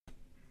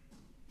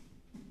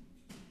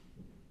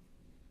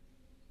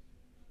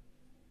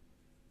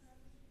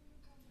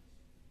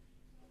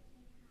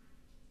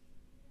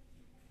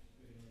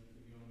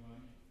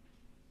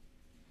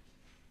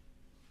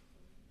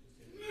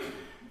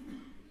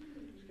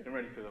I'm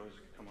ready for those.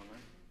 Come on, man.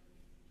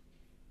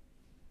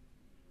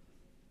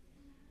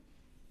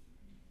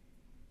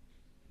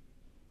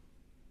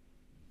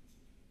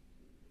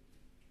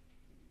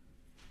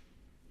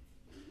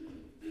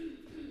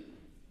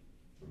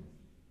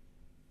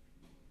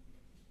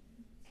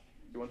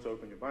 You want to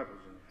open your Bibles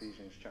in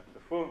Ephesians chapter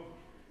 4,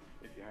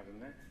 if you have them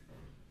there.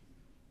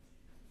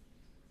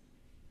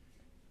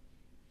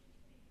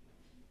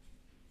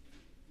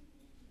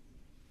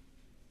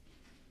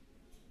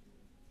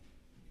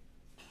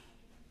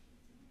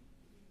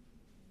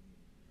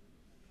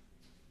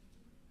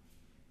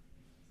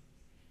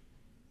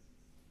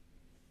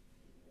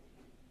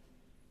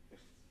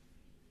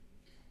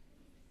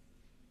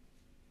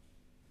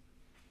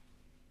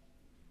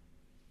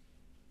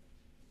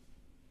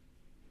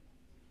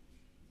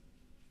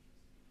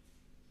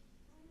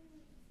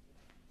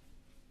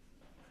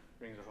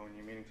 Brings a whole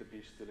new meaning to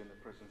be still in the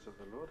presence of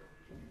the Lord.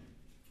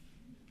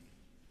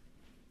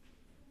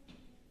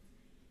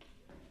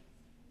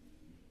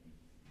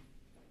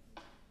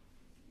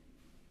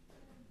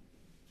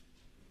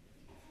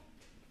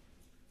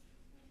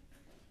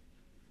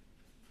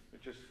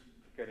 We're just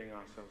getting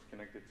ourselves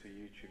connected to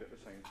YouTube at the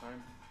same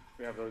time.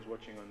 We have those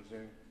watching on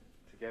Zoom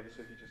together,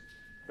 so if you just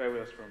bear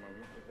with us for a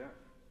moment with that.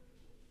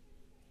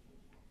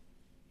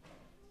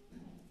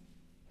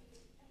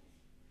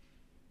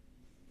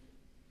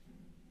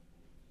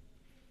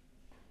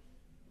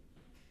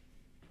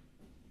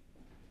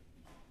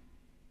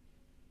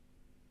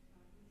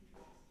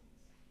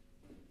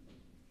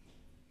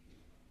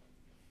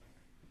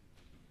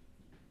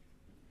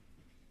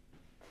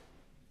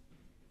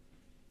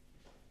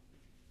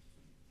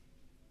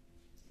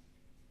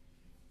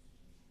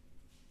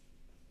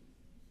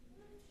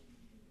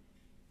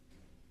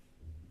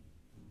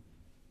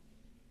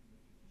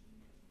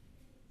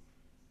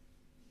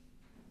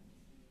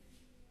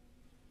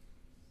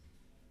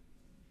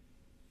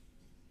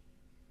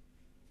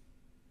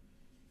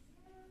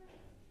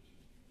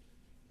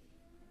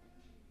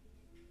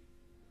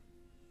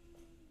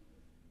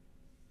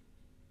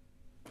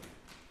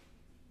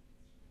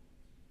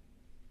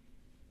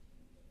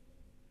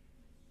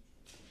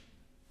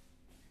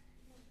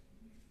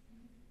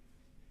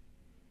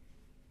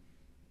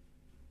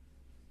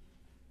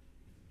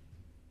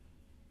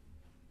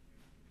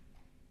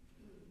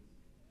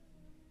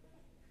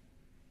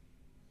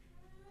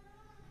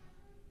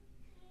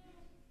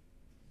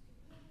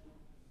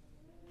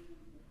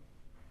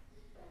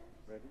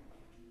 Ready?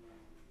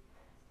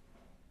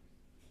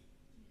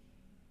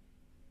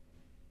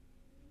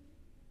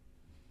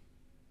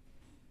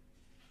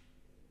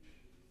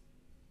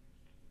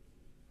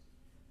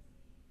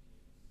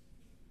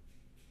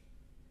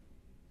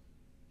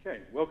 Okay,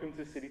 welcome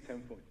to City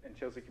Temple and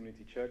Chelsea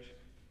Community Church.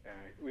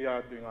 We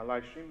are doing our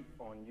live stream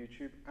on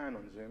YouTube and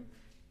on Zoom.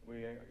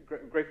 We are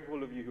grateful for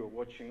all of you who are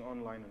watching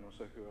online and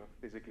also who are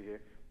physically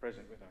here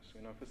present with us.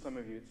 You know, for some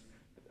of you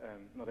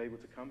it's not able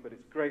to come, but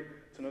it's great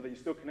to know that you're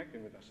still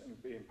connecting with us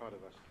and being part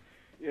of us.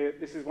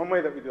 This is one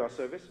way that we do our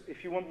service.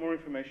 If you want more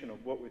information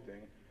of what we're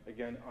doing,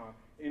 again, our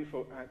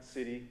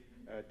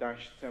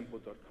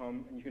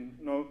info@city-temple.com, and you can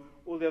know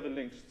all the other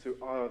links to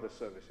our other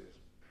services.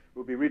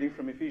 We'll be reading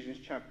from Ephesians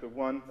chapter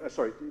 4,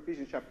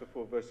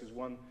 verses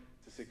 1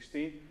 to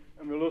 16,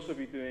 and we'll also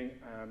be doing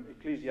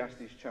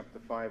Ecclesiastes chapter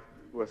 5,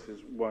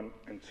 verses 1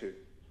 and 2.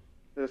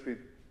 Let us read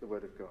the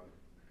word of God.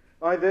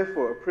 I,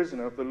 therefore, a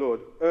prisoner of the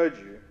Lord, urge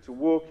you to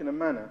walk in a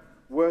manner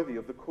worthy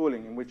of the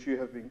calling in which you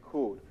have been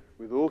called,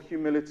 with all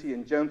humility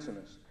and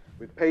gentleness,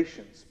 with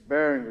patience,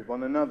 bearing with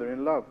one another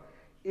in love,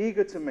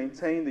 eager to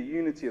maintain the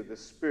unity of the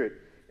Spirit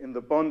in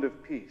the bond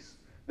of peace.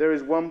 There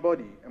is one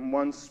body and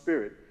one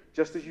Spirit,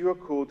 just as you are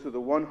called to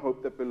the one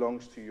hope that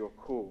belongs to your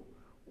call.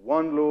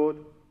 One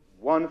Lord,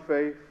 one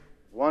faith,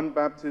 one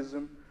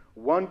baptism,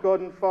 one God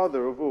and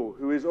Father of all,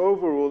 who is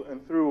over all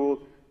and through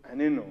all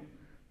and in all.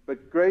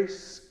 But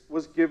grace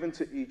was given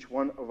to each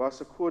one of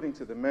us according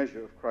to the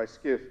measure of Christ's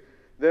gift.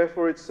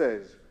 Therefore it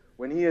says,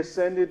 when he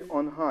ascended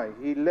on high,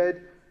 he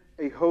led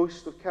a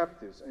host of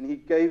captives, and he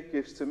gave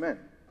gifts to men.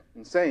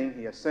 In saying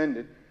he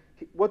ascended,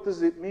 what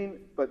does it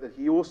mean but that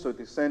he also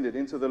descended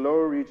into the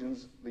lower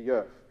regions of the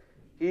earth?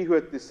 He who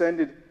hath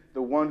descended,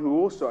 the one who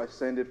also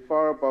ascended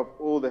far above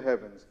all the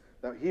heavens,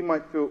 that he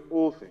might fill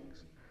all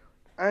things.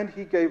 And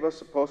he gave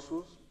us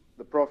apostles,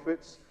 the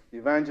prophets, the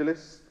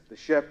evangelists, the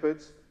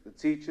shepherds, the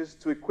teachers,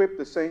 to equip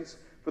the saints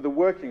for the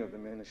working of the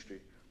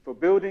ministry, for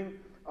building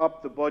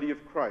up the body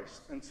of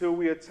Christ, until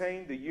we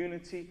attain the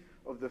unity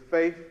of the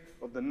faith,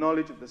 of the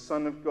knowledge of the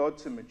Son of God,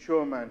 to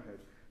mature manhood,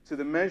 to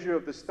the measure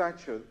of the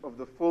stature of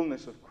the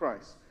fullness of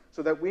Christ,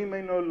 so that we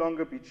may no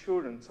longer be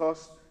children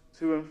tossed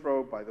to and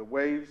fro by the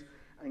waves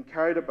and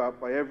carried about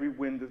by every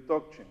wind of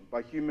doctrine,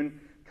 by human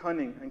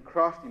cunning and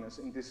craftiness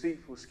in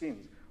deceitful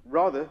schemes.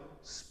 Rather,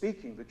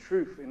 speaking the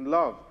truth in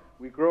love,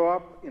 we grow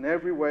up in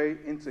every way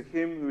into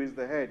him who is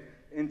the head,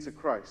 into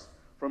Christ,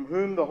 from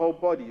whom the whole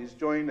body is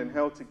joined and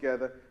held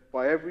together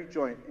by every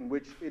joint in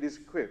which it is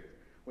equipped.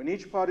 When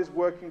each part is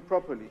working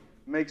properly,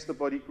 makes the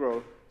body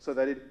grow, so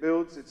that it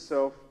builds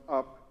itself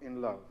up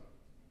in love.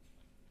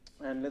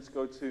 And let's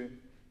go to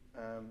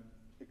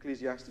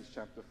Ecclesiastes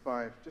chapter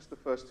 5, just the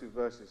first 2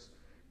 verses.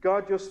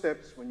 Guard your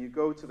steps when you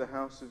go to the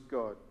house of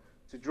God.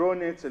 To draw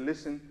near to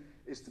listen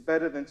is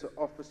better than to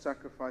offer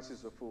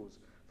sacrifices of fools.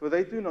 For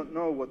they do not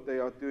know what they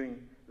are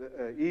doing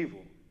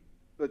evil.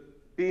 But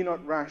be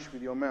not rash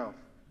with your mouth,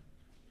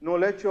 nor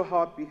let your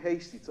heart be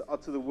hasty to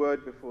utter the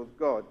word before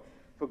God.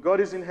 For God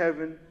is in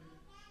heaven,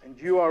 and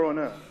you are on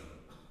earth.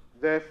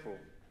 Therefore,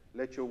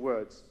 let your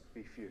words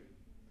be few.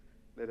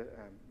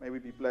 May we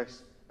be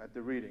blessed at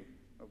the reading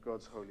of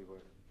God's holy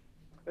word.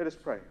 Let us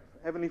pray.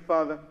 Heavenly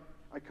Father,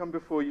 I come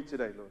before you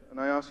today, Lord, and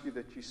I ask you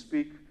that you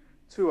speak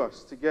to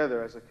us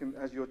together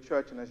as your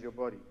church and as your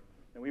body,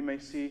 and we may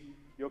see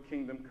your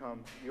kingdom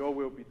come, your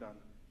will be done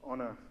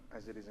on earth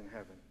as it is in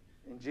heaven.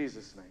 In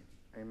Jesus'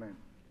 name, amen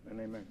and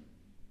amen.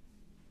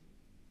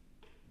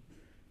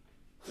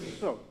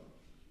 So,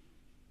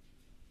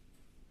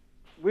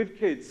 with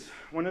kids,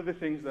 one of the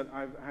things that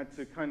I've had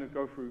to kind of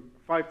go through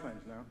 5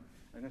 times now,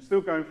 and I'm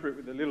still going through it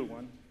with the little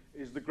one,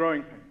 is the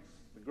growing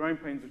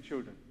pains of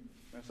children.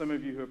 Now, some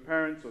of you who are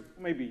parents, or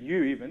maybe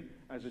you even,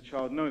 as a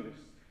child, know this.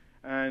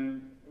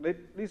 And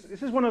this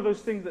is one of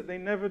those things that they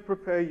never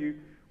prepare you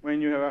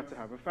when you're about to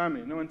have a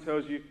family. No one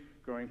tells you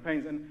growing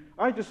pains. And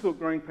I just thought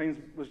growing pains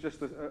was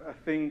just a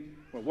thing.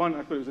 Well, one,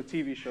 I thought it was a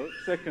TV show.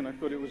 Second, I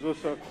thought it was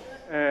also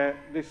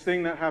this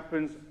thing that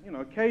happens,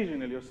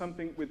 occasionally, or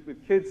something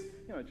with kids,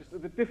 just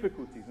the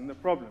difficulties and the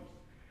problems.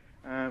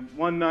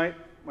 One night,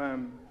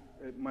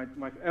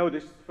 my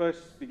eldest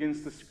first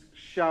begins to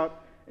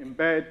shout in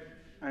bed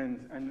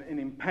and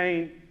in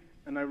pain,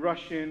 and I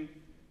rush in,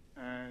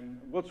 and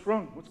what's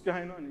wrong? What's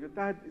going on? You go,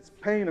 Dad, it's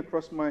pain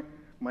across my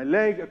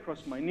leg,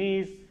 across my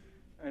knees,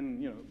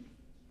 and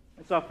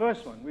it's our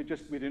first one. We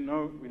didn't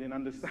know, we didn't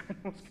understand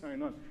what's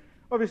going on.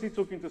 Obviously,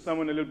 talking to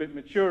someone a little bit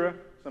maturer,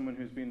 someone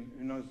who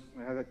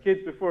has had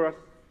kids before us,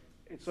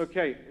 it's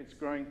okay. It's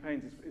growing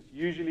pains. It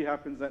usually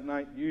happens at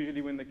night,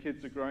 usually when the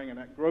kids are growing, and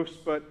that growth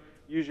spurt,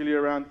 usually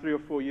around 3 or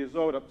 4 years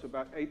old, up to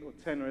about 8 or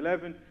 10 or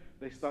 11,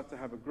 they start to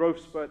have a growth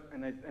spurt,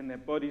 and their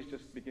bodies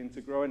just begin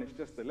to grow, and it's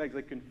just the legs.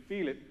 They can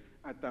feel it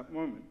at that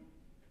moment.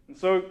 And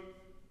so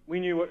we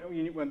knew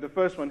when the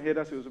first one hit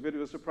us, it was a bit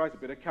of a surprise, a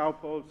bit of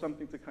Calpol,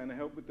 something to kind of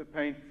help with the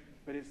pain,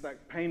 but it's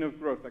that pain of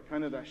growth,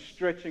 that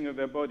stretching of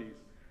their bodies.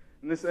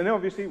 And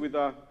obviously with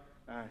our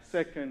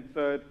second,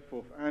 third,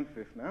 fourth, and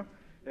fifth now,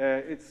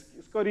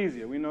 it's got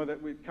easier. We know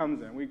that it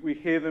comes in. We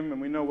hear them,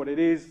 and we know what it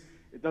is.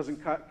 It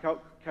doesn't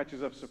catch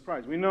us off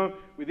surprise. We know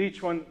with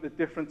each one the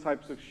different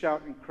types of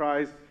shout and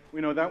cries. We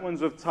know that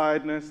one's of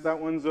tiredness, that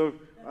one's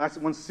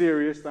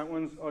serious, that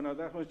one's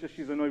just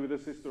she's annoyed with her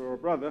sister or a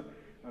brother.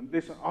 And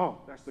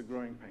that's the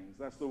growing pains.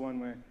 That's the one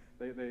where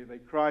they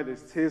cry,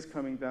 there's tears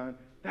coming down.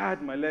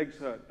 Dad, my legs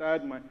hurt.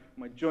 Dad, my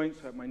joints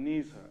hurt, my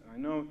knees hurt. I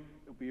know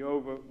it'll be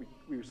over.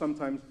 We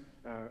sometimes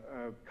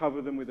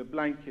cover them with a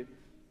blanket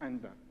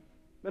and that.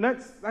 And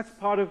that's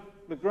part of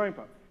the growing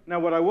part. Now,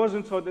 what I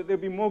wasn't told, that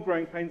there'll be more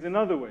growing pains in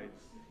other ways.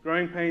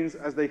 Growing pains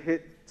as they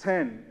hit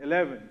 10,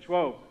 11,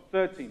 12,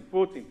 13,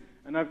 14.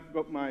 And I've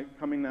got my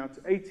coming now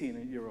to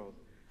 18-year-old.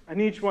 And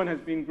each one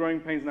has been growing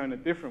pains now in a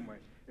different way.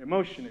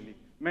 Emotionally,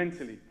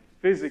 mentally,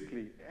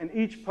 physically. And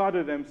each part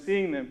of them,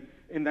 seeing them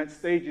in that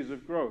stages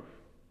of growth.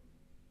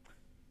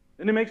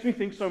 And it makes me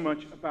think so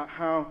much about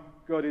how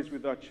God is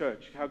with our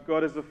church. How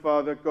God is the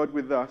Father, God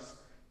with us.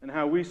 And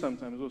how we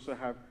sometimes also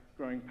have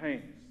growing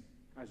pains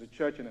as a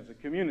church and as a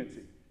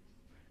community.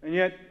 And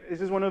yet,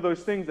 this is one of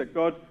those things that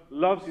God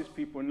loves his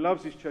people and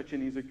loves his church,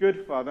 and he's a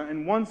good Father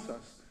and wants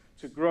us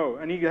to grow.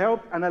 And he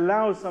helps and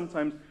allows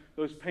sometimes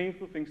those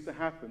painful things to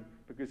happen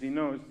because he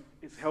knows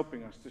it's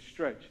helping us to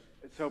stretch.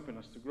 It's helping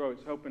us to grow.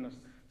 It's helping us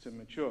to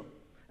mature.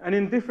 And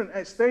in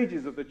different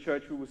stages of the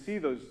church, we will see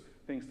those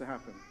things to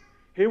happen.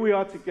 Here we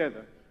are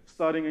together,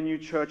 starting a new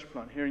church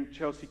plant here in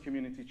Chelsea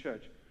Community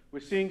Church. We're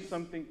seeing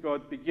something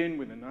God begin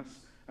within us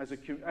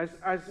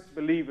as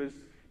believers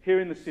here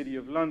in the city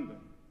of London.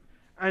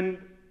 And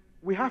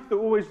we have to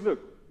always look,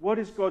 what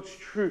is God's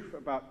truth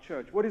about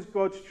church? What is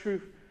God's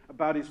truth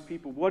about his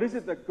people? What is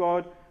it that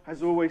God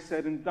has always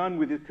said and done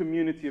with his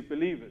community of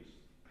believers?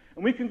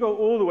 And we can go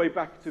all the way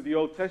back to the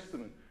Old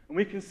Testament, and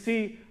we can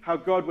see how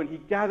God, when he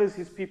gathers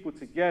his people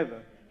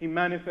together, he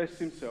manifests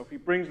himself, he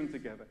brings them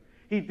together.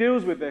 He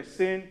deals with their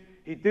sin,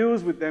 he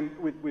deals with them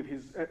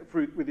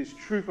with his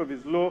truth of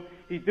his law,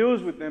 he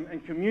deals with them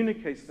and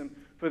communicates them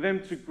for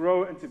them to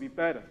grow and to be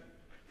better,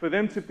 for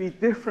them to be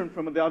different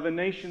from the other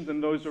nations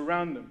and those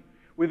around them.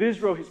 With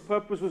Israel, his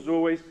purpose was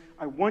always,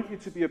 I want you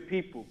to be a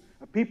people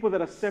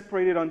that are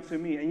separated unto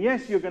me. And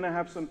yes, you're going to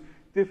have some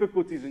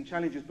difficulties and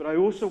challenges, but I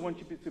also want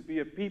you to be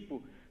a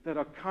people that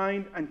are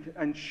kind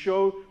and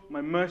show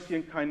my mercy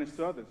and kindness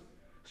to others.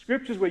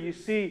 Scriptures where you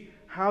see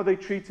how they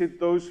treated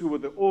those who were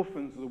the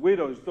orphans, the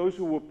widows, those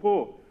who were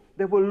poor.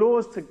 There were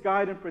laws to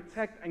guide and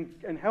protect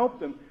and help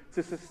them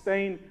to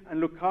sustain and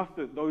look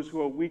after those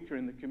who are weaker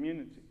in the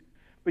community.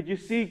 But you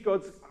see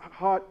God's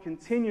heart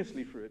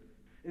continuously through it.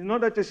 It's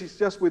not that he's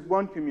just with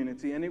one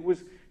community, and it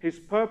was his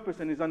purpose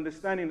and his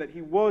understanding that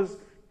he was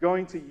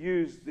going to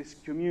use this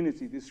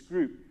community, this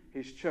group,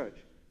 his church,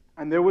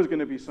 And there was going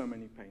to be so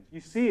many pains.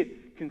 You see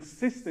it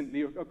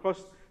consistently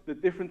across the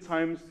different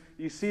times.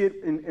 You see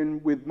it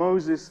with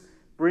Moses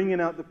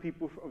bringing out the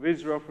people of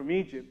Israel from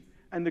Egypt,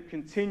 and the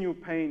continual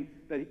pain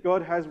that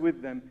God has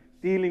with them,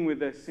 dealing with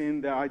their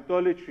sin, their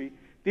idolatry,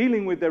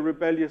 dealing with their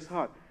rebellious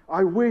heart.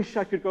 I wish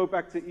I could go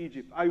back to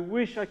Egypt. I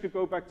wish I could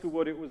go back to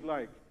what it was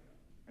like.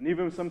 And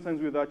even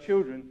sometimes with our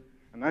children,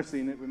 and I've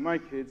seen it with my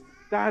kids,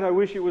 Dad, I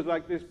wish it was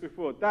like this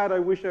before. Dad, I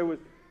wish I was.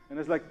 And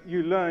it's like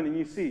you learn and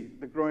you see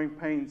the growing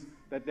pains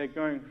that they're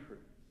going through.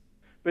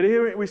 But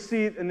here we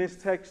see in this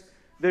text,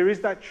 there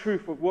is that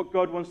truth of what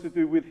God wants to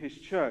do with his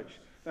church,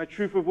 that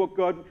truth of what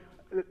God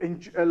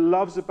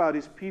loves about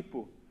his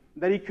people,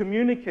 that he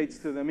communicates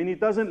to them, and he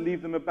doesn't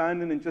leave them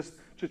abandoned and just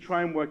to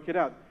try and work it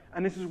out.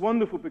 And this is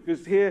wonderful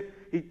because here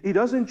he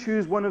doesn't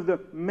choose one of the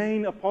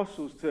main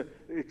apostles to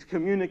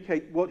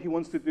communicate what he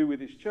wants to do with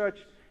his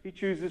church. He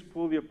chooses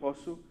Paul the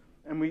apostle,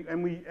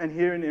 and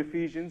here in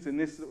Ephesians, in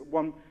this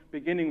one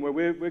beginning where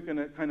we're going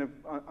to kind of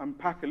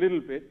unpack a little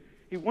bit,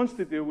 he wants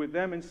to deal with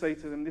them and say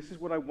to them, this is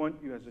what I want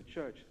you as a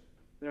church.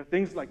 There are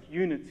things like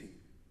unity.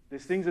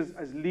 There's things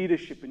as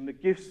leadership and the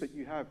gifts that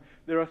you have.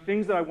 There are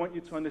things that I want you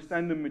to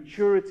understand, the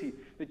maturity,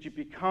 that you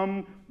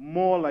become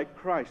more like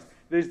Christ.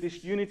 There's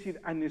this unity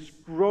and this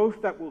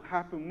growth that will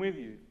happen with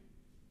you.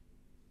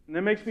 And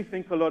that makes me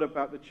think a lot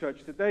about the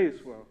church today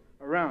as well,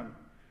 around.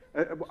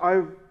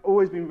 I've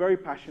always been very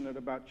passionate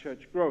about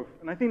church growth.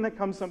 And I think that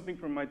comes something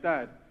from my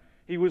dad.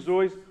 He was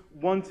always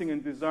wanting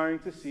and desiring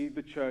to see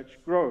the church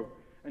grow.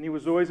 And he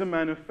was always a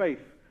man of faith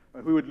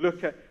who would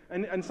look at,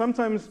 and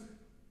sometimes,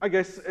 I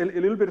guess, a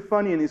little bit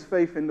funny in his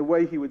faith in the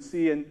way he would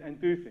see and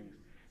do things.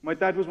 My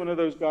dad was one of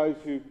those guys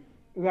who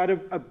had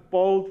a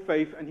bold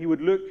faith, and he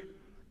would look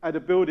at a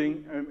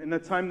building. In the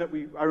time that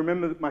I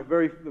remember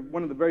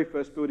one of the very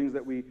first buildings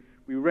that we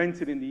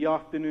rented in the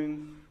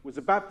afternoons was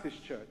a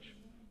Baptist church.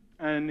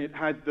 And it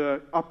had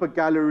the upper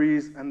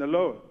galleries and the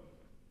lower.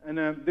 And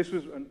this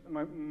was,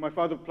 my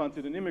father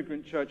planted an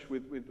immigrant church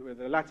with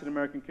a Latin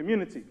American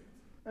community.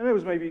 And there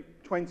was maybe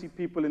 20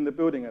 people in the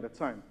building at a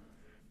time.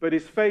 But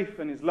his faith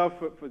and his love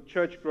for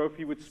church growth,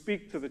 he would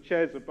speak to the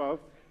chairs above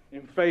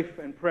in faith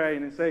and pray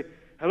and say,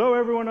 hello,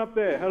 everyone up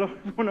there. Hello,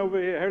 everyone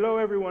over here. Hello,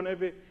 everyone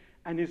over here.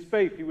 And his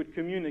faith, he would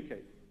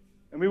communicate.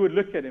 And we would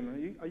look at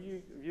him, have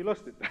you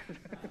lost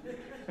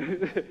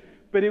it?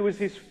 But it was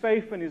his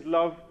faith and his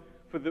love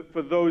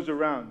for those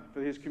around,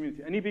 for his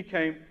community. And he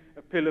became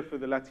a pillar for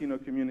the Latino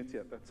community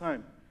at that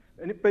time.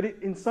 But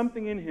in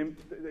something in him,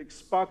 it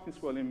sparked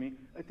this well in me,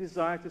 a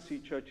desire to see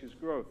churches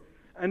grow.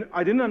 And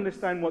I didn't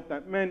understand what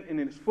that meant in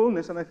its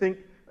fullness, and I think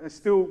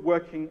still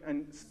working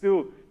and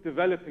still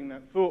developing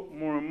that thought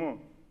more and more,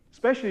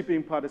 especially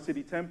being part of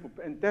City Temple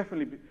and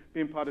definitely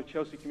being part of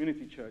Chelsea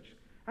Community Church.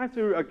 I had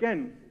to,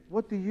 again,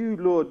 what do you,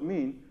 Lord,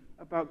 mean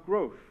about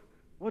growth?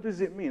 What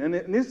does it mean? And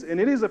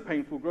it is a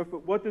painful growth,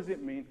 but what does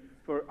it mean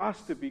for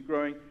us to be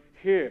growing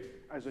here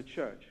as a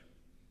church?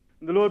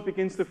 And the Lord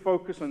begins to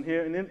focus on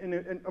here,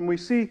 and we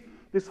see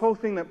this whole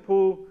thing that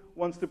Paul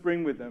wants to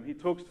bring with them. He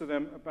talks to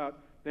them about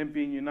them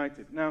being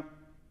united. Now,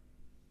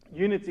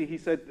 unity, he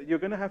said, that you're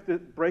going to have to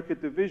break a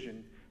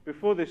division.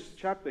 Before this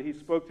chapter, he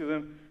spoke to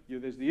them,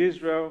 there's the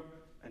Israel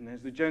and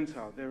there's the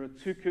Gentile. There are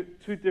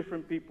two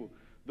different people,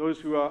 those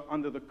who are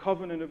under the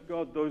covenant of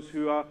God, those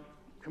who are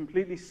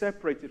completely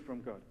separated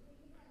from God.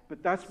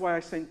 But that's why I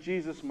sent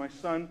Jesus, my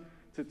son,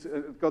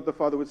 God the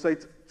Father would say,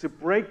 to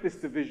break this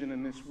division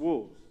and these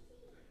walls.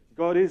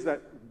 God is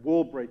that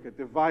wall breaker,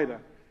 divider,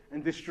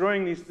 and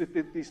destroying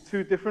these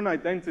two different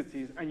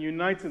identities and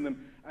uniting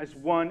them as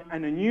one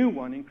and a new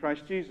one in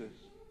Christ Jesus.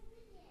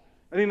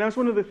 I think that's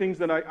one of the things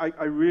that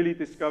I really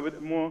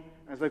discovered more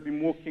as I've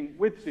been walking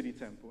with City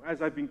Temple,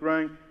 as I've been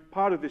growing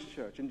part of this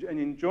church and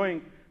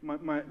enjoying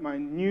my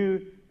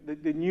new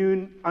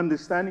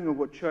understanding of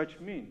what church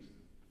means.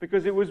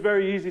 Because it was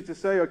very easy to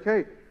say,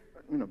 okay,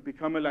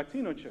 become a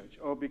Latino church,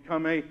 or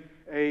become a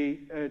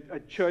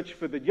church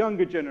for the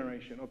younger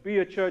generation, or be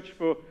a church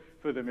for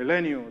the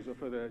millennials or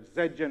for the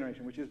Z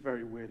generation, which is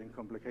very weird and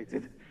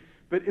complicated.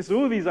 But it's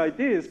all these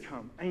ideas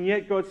come, and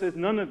yet God says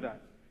none of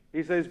that.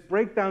 He says,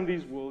 break down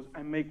these walls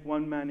and make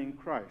one man in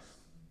Christ.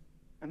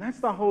 And that's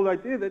the whole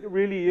idea that it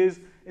really is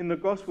in the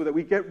gospel, that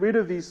we get rid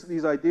of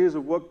these ideas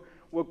of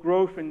what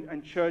growth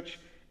and church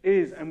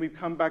is, and we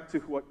come back to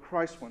what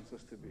Christ wants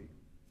us to be.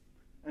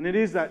 And it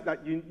is that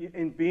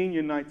in being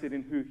united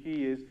in who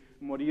he is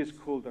and what he has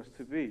called us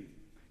to be.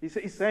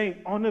 He's saying,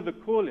 honor the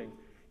calling.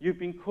 You've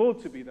been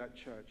called to be that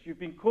church. You've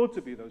been called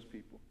to be those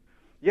people.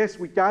 Yes,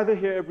 we gather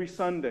here every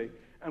Sunday,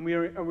 and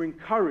we're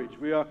encouraged.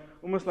 We are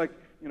almost like,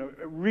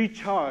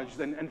 recharged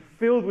and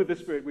filled with the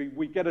Spirit.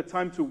 We get a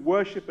time to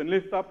worship and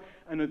lift up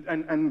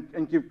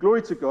and give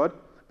glory to God.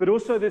 But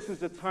also this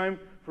is a time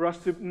for us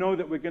to know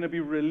that we're going to be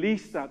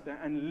released out there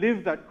and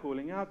live that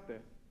calling out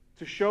there.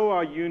 To show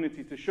our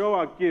unity, to show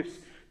our gifts,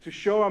 to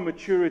show our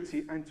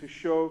maturity, and to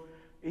show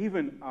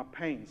even our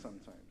pain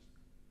sometimes.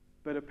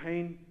 But a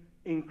pain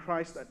in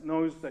Christ that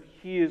knows that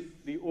he is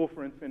the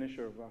author and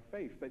finisher of our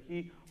faith, that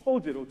he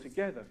holds it all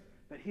together,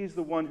 that he's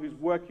the one who's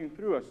working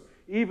through us,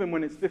 even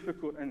when it's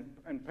difficult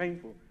and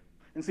painful.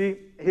 And see,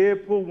 here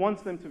Paul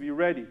wants them to be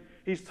ready.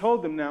 He's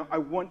told them now,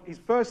 he's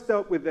first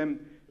dealt with them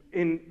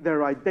in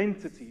their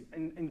identity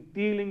and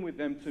dealing with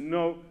them to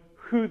know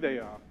who they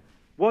are,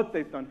 what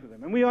they've done for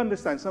them. And we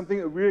understand something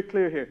that we're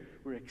clear here.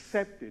 We're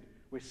accepted,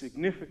 we're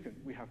significant,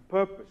 we have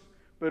purpose.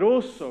 But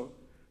also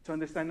to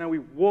understand now we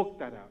walk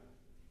that out.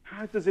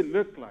 How does it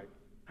look like?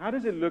 How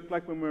does it look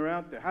like when we're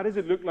out there? How does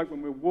it look like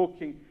when we're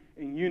walking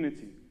in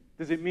unity?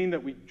 Does it mean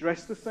that we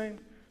dress the same?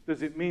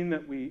 Does it mean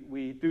that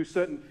we do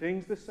certain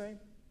things the same?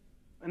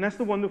 And that's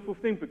the wonderful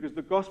thing, because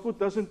the gospel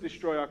doesn't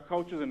destroy our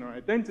cultures and our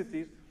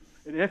identities.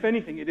 And if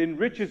anything, it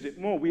enriches it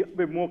more.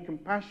 We're more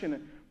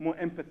compassionate, more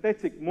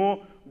empathetic,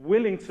 more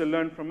willing to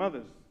learn from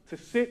others, to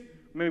sit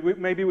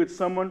maybe with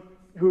someone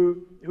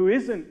who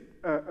isn't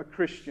a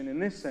Christian in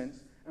this sense,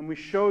 and we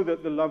show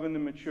that the love and the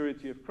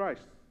maturity of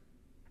Christ.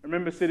 I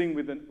remember sitting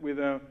with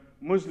a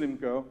Muslim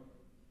girl,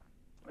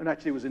 and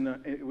actually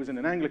it was in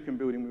an Anglican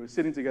building. We were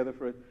sitting together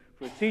for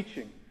a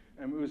teaching,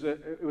 and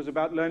it was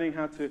about learning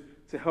how to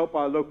help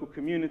our local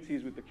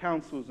communities with the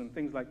councils and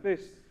things like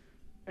this.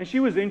 And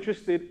she was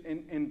interested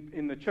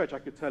in the church. I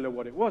could tell her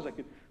what it was.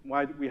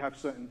 Why we have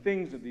certain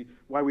things,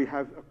 why we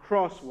have a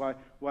cross, why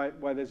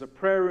there's a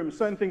prayer room,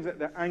 certain things that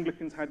the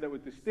Anglicans had that were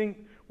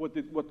distinct. What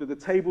did the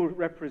table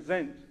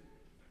represent?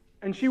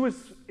 And she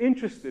was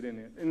interested in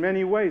it in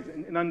many ways,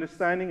 in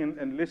understanding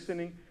and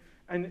listening.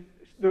 And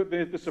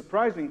the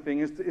surprising thing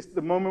is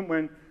the moment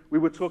when we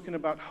were talking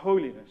about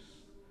holiness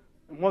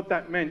and what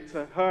that meant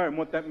to her and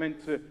what that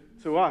meant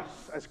to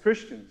us as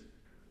Christians.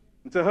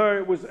 And to her,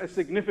 it was a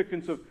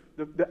significance of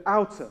the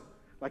outer.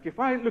 Like if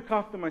I look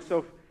after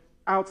myself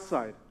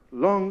outside,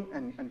 long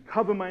and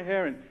cover my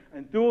hair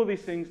and do all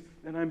these things,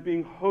 then I'm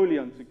being holy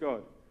unto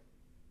God.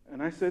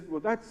 And I said, well,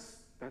 that's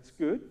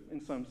good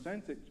in some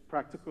sense. It's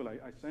practical,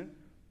 I sense.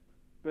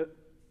 But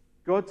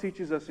God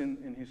teaches us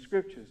in his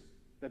scriptures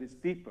that it's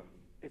deeper.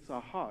 It's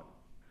our heart.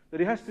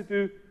 That it has to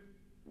do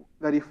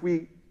that if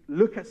we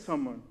look at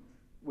someone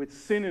with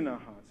sin in our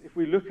hearts, if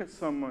we look at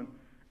someone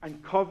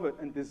and covet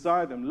and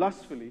desire them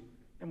lustfully,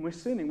 and we're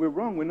sinning, we're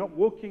wrong. We're not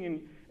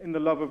walking in the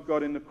love of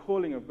God, in the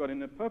calling of God, in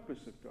the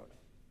purpose of God.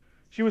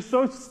 She was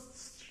so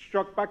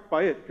struck back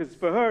by it, because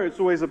for her,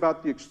 it's always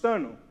about the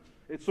external.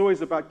 It's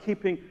always about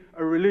keeping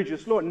a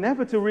religious law,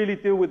 never to really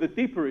deal with the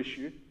deeper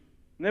issue,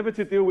 never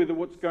to deal with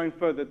what's going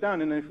further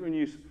down. And when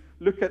you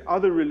look at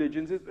other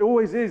religions, it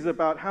always is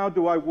about how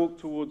do I walk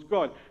towards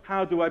God?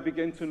 How do I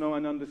begin to know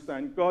and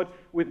understand God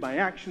with my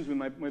actions,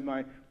 with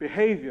my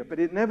behavior? But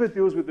it never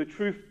deals with the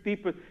truth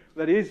deeper,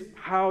 that is,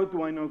 how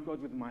do I know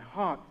God with my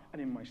heart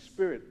and in my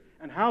spirit?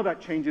 And how that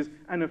changes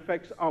and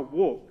affects our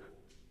walk.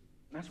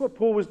 And that's what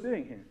Paul was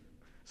doing here.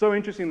 So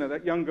interesting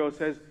that young girl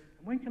says,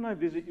 when can I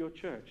visit your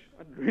church?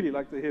 I'd really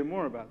like to hear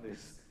more about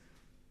this.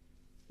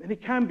 And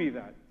it can be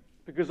that,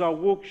 because our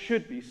walk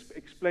should be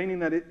explaining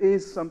that it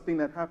is something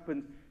that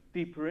happens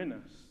deeper in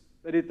us,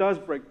 that it does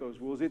break those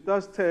walls, it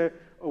does tear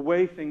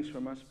away things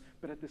from us,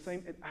 but at the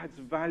same, it adds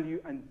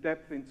value and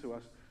depth into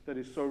us that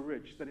is so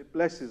rich, that it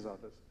blesses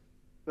others,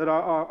 that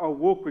our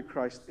walk with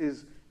Christ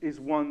is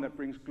one that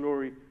brings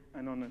glory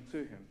and honor to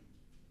him.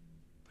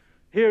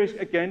 Here is,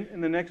 again,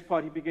 in the next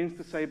part, he begins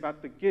to say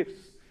about the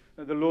gifts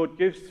that the Lord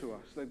gives to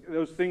us,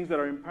 those things that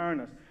are empowering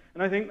us.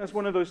 And I think that's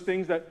one of those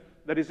things that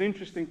is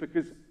interesting,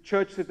 because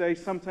church today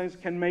sometimes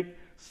can make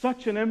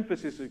such an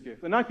emphasis of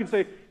gift. And I can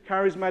say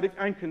charismatic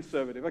and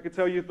conservative. I could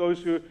tell you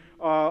those who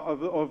are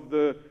of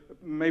the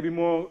maybe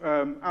more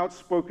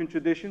outspoken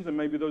traditions, and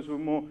maybe those who are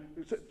more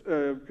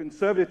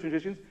conservative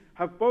traditions,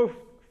 have both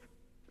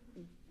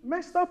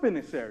messed up in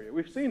this area.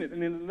 We've seen it.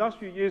 And in the last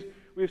few years,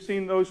 we've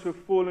seen those who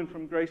have fallen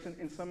from grace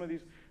in some of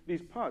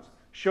these parts,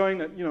 showing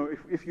that,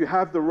 if you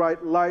have the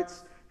right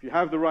lights, if you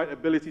have the right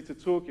ability to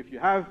talk, if you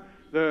have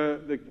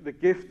the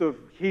gift of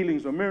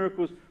healings or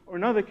miracles, or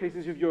in other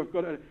cases, if you've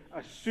got a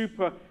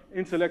super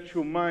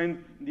intellectual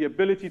mind, the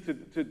ability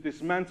to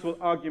dismantle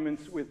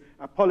arguments with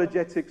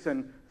apologetics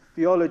and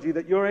theology,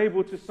 that you're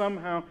able to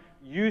somehow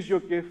use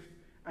your gift,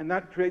 and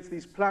that creates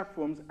these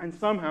platforms, and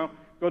somehow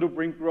God will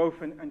bring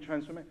growth and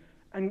transformation.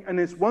 And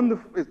it's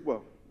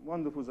wonderful.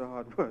 Wonderful is a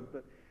hard word,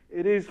 but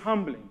it is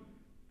humbling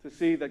to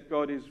see that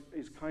God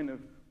is kind of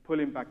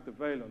pulling back the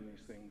veil on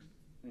these things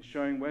and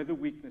showing where the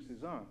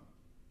weaknesses are.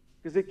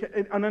 Because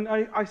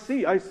I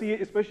see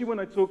it, especially when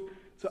I talk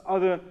to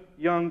other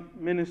young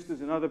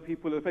ministers and other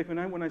people of the faith.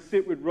 And when I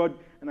sit with Rod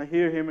and I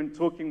hear him and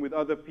talking with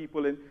other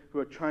people who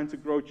are trying to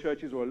grow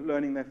churches or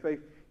learning their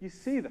faith, you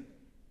see them.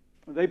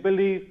 They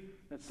believe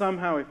that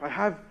somehow if I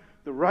have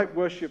the right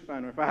worship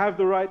band, or if I have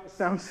the right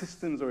sound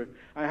systems, or if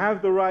I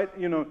have the right,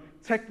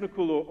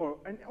 technical, or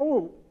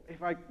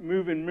if I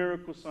move in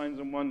miracle signs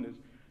and wonders,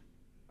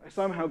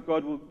 somehow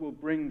God will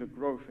bring the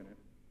growth in it.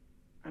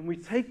 And we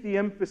take the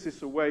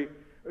emphasis away.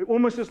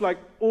 Almost just like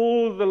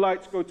all the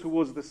lights go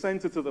towards the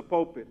center, to the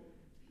pulpit.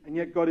 And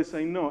yet God is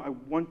saying, no, I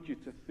want you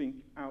to think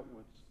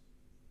outwards.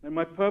 And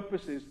my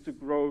purpose is to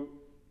grow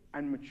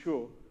and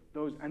mature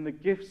those. And the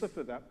gifts are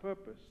for that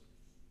purpose.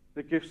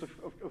 The gifts of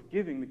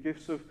giving, the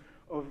gifts of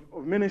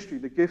ministry,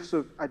 the gifts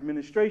of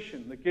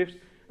administration, the gifts.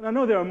 And I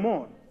know there are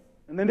more.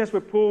 And then that's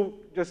where Paul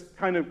just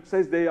kind of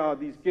says they are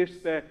these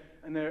gifts there,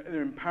 and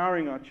they're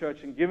empowering our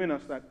church and giving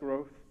us that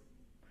growth.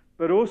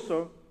 But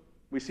also,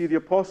 we see the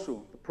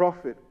apostle, the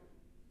prophet,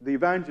 the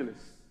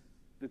evangelist,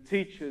 the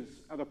teachers,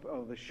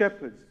 the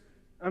shepherds.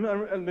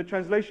 And the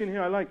translation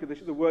here I like,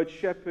 the word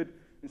shepherd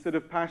instead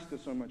of pastor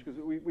so much, because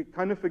we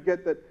kind of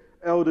forget that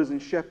elders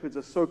and shepherds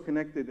are so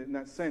connected in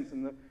that sense,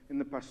 in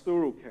the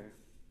pastoral care.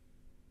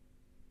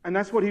 And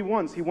that's what he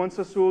wants. He wants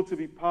us all to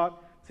be part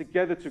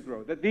together to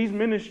grow. That these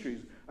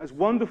ministries, as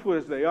wonderful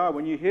as they are,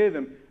 when you hear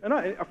them,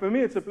 and for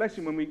me it's a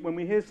blessing when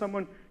we hear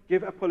someone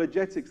give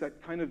apologetics,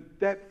 that kind of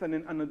depth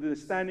and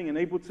understanding, and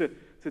able to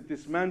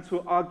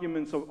dismantle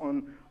arguments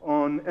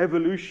on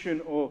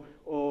evolution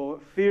or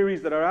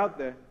theories that are out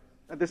there.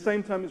 At the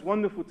same time, it's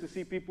wonderful to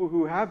see people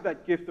who have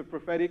that gift of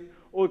prophetic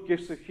or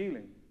gifts of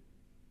healing.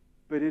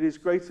 But it is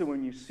greater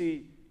when you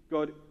see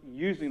God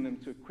using them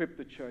to equip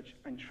the church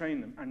and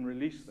train them and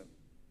release them.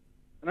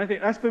 And I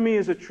think that's, for me,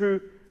 is a true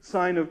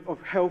sign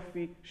of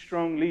healthy,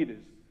 strong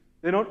leaders.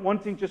 They're not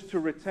wanting just to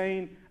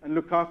retain and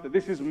look after.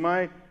 This is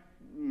my,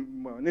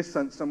 well, in this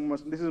sense,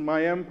 this is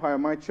my empire,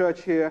 my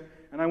church here,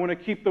 and I want to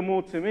keep them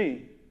all to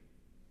me.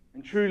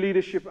 And true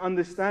leadership,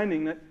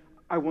 understanding that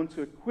I want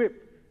to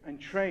equip and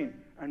train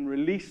and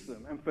release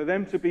them, and for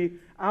them to be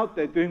out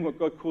there doing what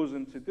God calls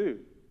them to do,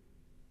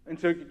 and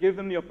to give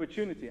them the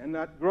opportunity and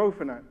that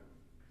growth and that.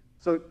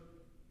 So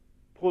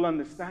Paul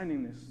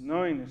understanding this,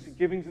 knowing this,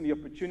 giving them the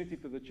opportunity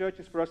for the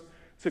churches, for us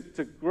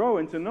to grow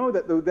and to know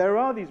that there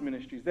are these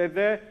ministries. They're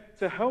there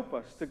to help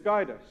us, to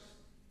guide us,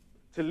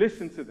 to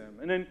listen to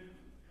them.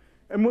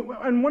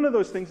 And one of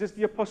those things is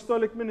the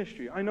apostolic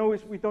ministry. I know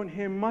we don't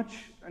hear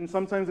much, and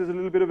sometimes there's a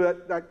little bit of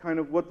that kind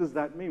of, what does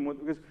that mean?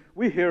 Because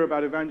we hear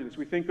about evangelists.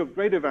 We think of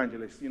great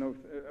evangelists,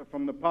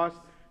 from the past,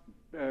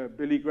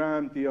 Billy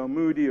Graham, D.L.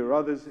 Moody, or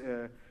others,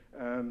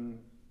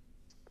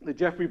 the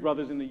Jeffrey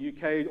brothers in the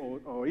UK,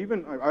 or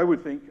even, I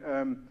would think,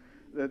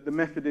 the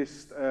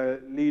Methodist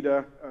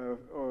leader,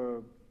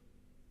 or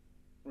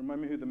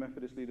remind me who the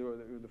Methodist leader, or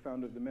the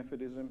founder of the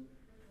Methodism,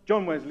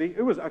 John Wesley,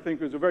 I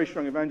think was a very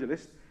strong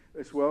evangelist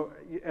as well,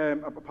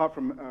 apart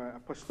from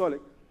apostolic.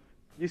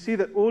 You see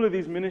that all of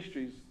these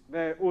ministries,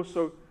 they're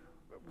also,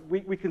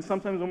 we can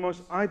sometimes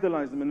almost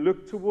idolize them and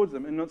look towards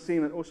them and not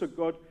seeing that also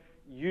God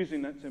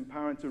using that to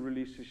empower and to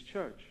release his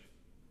church.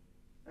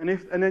 And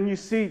then you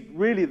see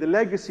really the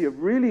legacy of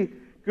really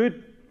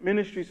good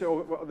ministries,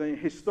 or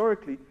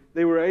historically,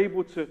 they were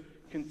able to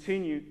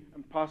continue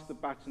and pass the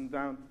baton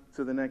down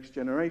to the next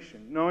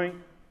generation,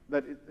 knowing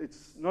that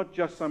it's not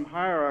just some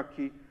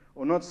hierarchy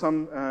or not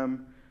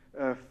some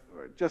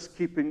just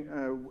keeping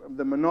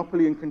the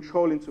monopoly and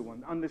control into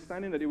one,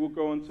 understanding that it will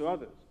go on to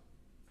others.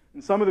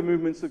 And some of the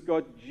movements that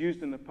God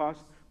used in the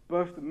past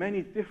birthed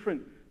many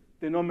different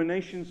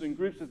denominations and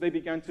groups as they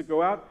began to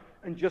go out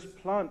and just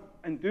plant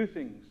and do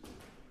things.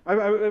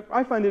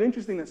 I find it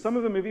interesting that some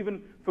of them have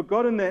even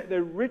forgotten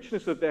their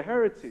richness of their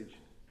heritage.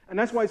 And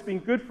that's why it's been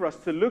good for us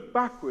to look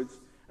backwards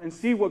and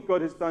see what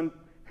God has done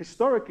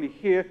historically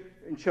here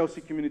in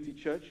Chelsea Community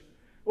Church.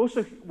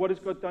 Also, what has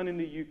God done in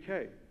the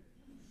UK?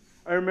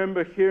 I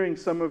remember hearing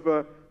some of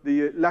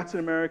the Latin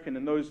American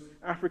and those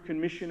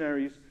African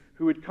missionaries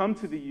who would come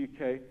to the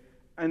UK,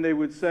 and they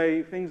would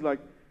say things like,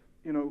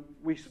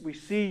 we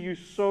see you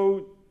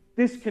so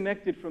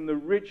disconnected from the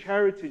rich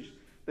heritage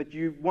that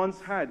you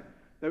once had,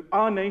 that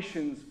our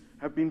nations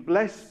have been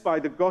blessed by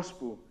the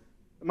gospel.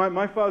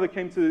 My father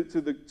came to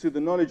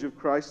the knowledge of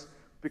Christ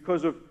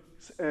because of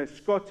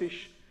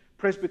Scottish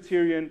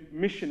Presbyterian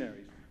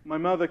missionaries. My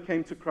mother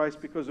came to Christ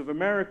because of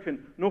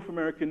North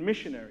American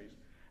missionaries.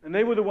 And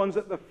they were the ones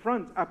at the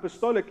front,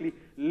 apostolically,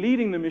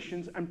 leading the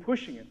missions and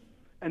pushing it.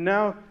 And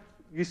now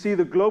you see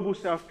the global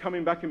south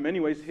coming back in many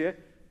ways here.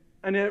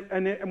 And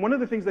one of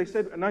the things they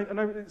said, and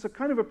it's a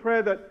kind of a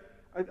prayer that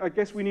I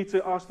guess we need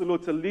to ask the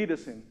Lord to lead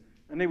us in.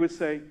 And they would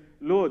say,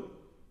 Lord,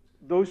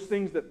 those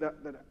things that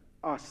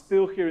are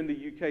still here in the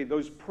UK,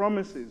 those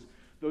promises,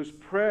 those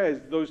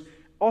prayers, those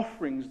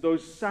offerings,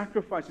 those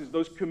sacrifices,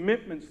 those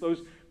commitments,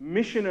 those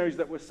missionaries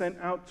that were sent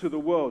out to the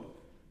world,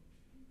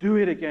 do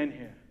it again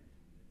here.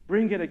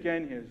 Bring it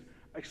again here.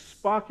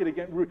 Spark it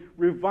again.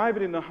 Revive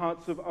it in the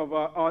hearts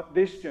of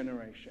this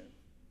generation.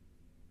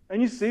 And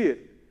you see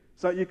it.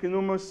 So you can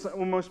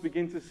almost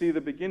begin to see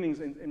the beginnings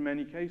in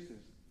many cases.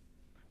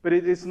 But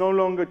it's no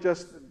longer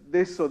just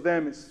this or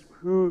them. It's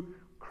who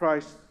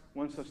Christ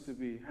wants us to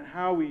be and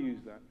how we use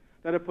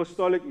that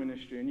apostolic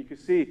ministry. And you can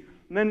see,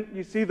 and then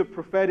you see the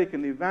prophetic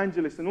and the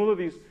evangelist and all of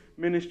these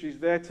ministries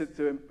there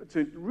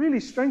to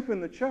really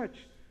strengthen the church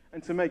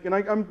and to make.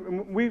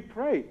 And we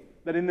pray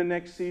that in the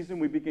next season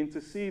we begin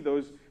to see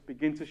those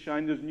begin to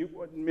shine, those new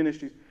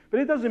ministries. But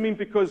it doesn't mean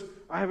because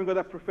I haven't got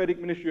that prophetic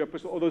ministry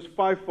or those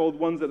fivefold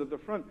ones that are at the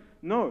front.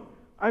 No,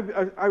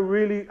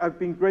 I've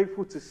been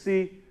grateful to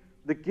see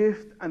the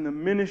gift and the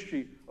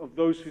ministry of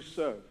those who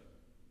serve,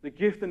 the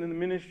gift and the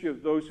ministry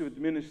of those who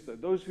administer,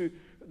 those who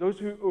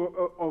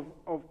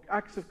of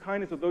acts of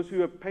kindness, of those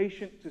who are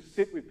patient to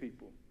sit with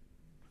people,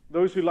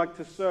 those who like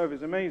to serve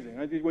is amazing.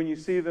 When you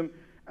see them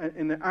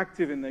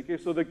active in their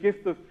gifts, or the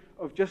gift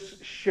of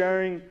just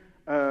sharing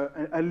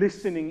a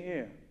listening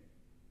ear.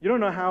 You don't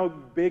know how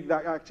big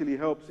that actually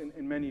helps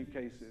in many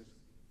cases.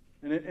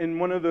 And in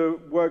one of the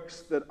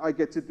works that I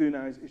get to do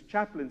now is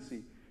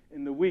chaplaincy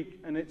in the week.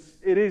 And it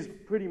is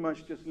pretty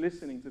much just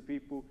listening to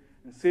people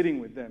and sitting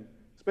with them,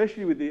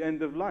 especially with the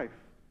end of life,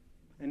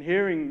 and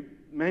hearing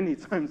many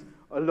times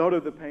a lot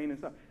of the pain and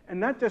stuff.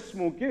 And that's just a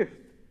small gift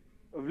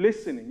of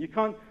listening. You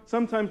can't,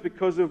 sometimes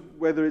because of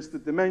whether it's the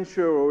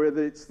dementia or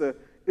whether it's the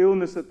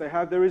illness that they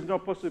have, there is no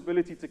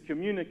possibility to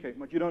communicate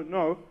much. You don't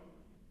know.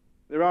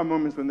 There are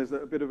moments when there's a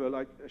bit of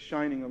a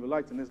shining of a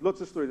light, and there's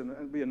lots of stories, and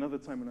there'll be another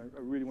time when I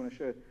really want to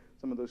share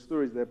some of those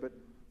stories there. But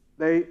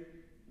there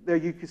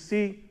you can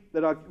see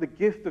that the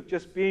gift of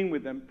just being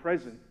with them,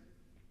 present,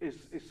 is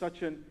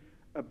such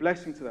a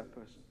blessing to that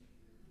person.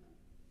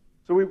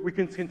 So we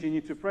can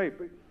continue to pray.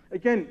 But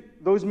again,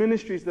 those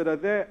ministries that are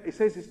there, it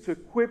says it's to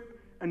equip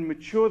and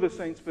mature the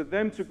saints for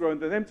them to grow and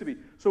for them to be.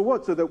 So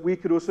what? So that we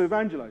could also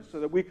evangelize, so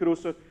that we could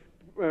also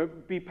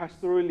be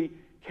pastorally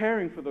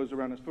caring for those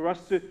around us, for us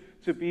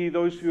to be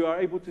those who are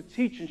able to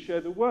teach and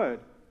share the word,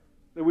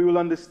 that we will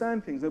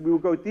understand things, that we will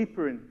go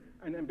deeper in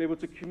and be able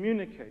to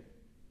communicate.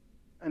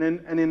 And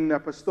in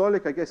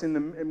apostolic, I guess,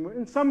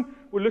 in some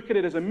will look at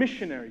it as a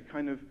missionary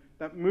kind of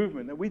that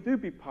movement, that we do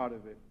be part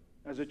of it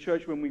as a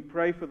church when we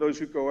pray for those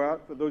who go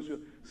out, for those who are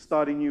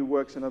starting new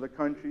works in other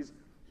countries,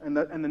 and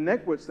the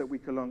networks that we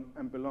belong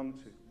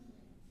to.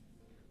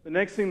 The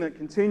next thing that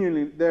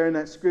continually there in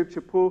that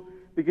scripture, Paul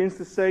begins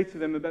to say to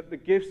them about the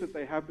gifts that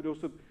they have, but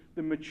also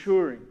the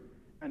maturing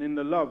and in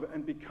the love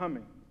and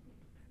becoming.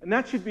 And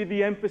that should be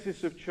the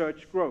emphasis of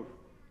church growth,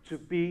 to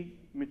be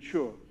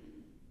mature,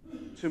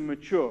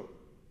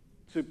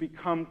 to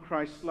become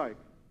Christ-like.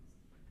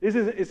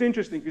 It's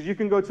interesting because you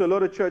can go to a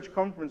lot of church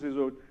conferences,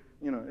 or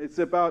it's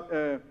about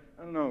to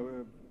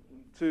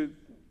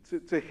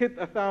hit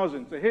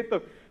 1,000, to hit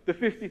the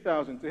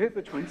 50,000, to hit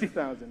the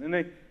 20,000, and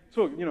they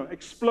talk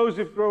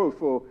explosive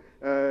growth or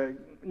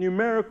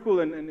numerical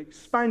and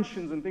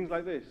expansions and things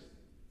like this.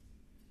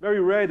 Very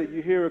rare that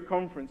you hear a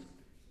conference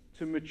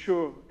to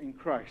mature in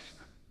Christ.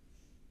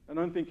 I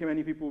don't think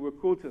many people were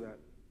called to that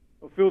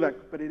or feel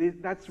that, but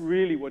that's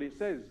really what it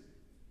says.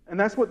 And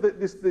that's what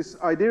this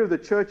idea of the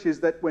church is,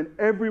 that when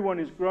everyone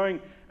is growing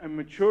and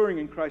maturing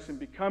in Christ and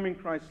becoming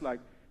Christ-like,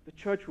 the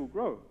church will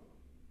grow.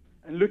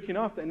 And looking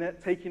after and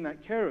taking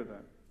that care of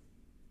that.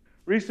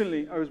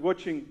 Recently, I was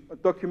watching a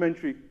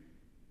documentary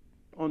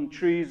on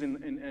trees, and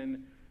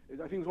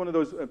I think it was one of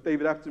those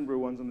David Attenborough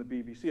ones on the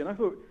BBC. And I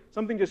thought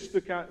something just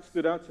stood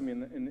out to me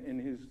in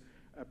his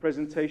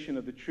presentation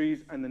of the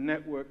trees and the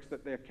networks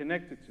that they're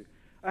connected to.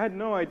 I had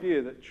no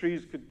idea that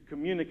trees could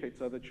communicate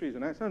to other trees.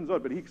 And that sounds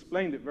odd, but he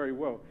explained it very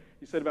well.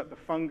 He said about the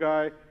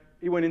fungi.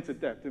 He went into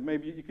depth. And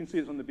maybe you can see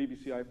it on the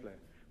BBC iPlayer.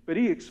 But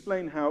he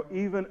explained how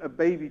even a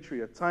baby tree,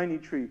 a tiny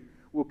tree,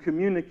 will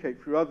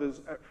communicate through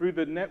others, through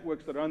the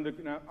networks that are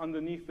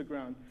underneath the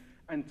ground,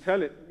 and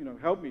tell it,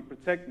 help me,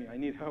 protect me, I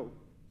need help.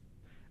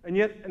 And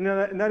yet, and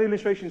that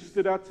illustration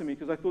stood out to me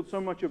because I thought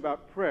so much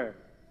about prayer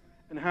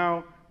and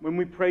how when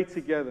we pray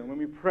together, when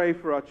we pray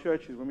for our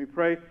churches, when we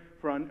pray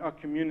for our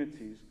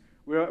communities,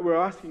 we're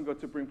asking God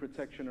to bring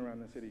protection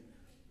around the city.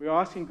 We're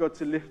asking God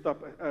to lift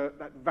up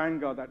that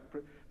vanguard,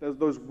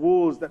 those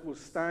walls that will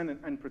stand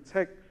and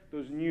protect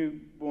those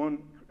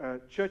newborn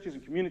churches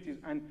and communities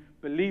and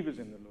believers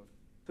in the Lord.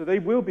 So they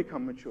will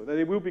become mature,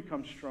 they will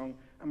become strong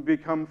and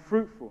become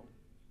fruitful.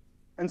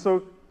 And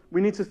so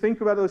we need to think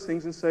about those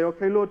things and say,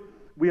 okay, Lord,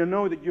 we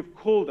know that you've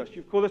called us.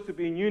 You've called us to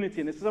be in unity,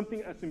 and it's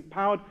something that's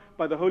empowered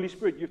by the Holy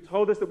Spirit. You've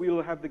told us that we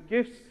will have the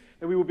gifts,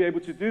 that we will be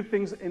able to do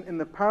things in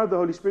the power of the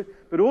Holy Spirit,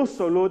 but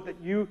also, Lord,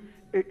 that you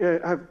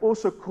have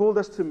also called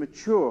us to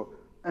mature,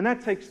 and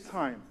that takes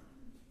time.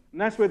 And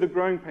that's where the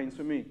growing pains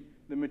for me,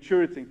 the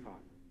maturity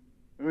part.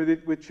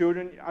 And with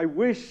children, I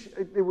wish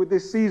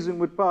this season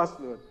would pass,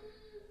 Lord.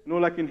 And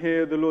all I can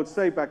hear the Lord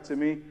say back to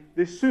me,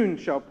 this soon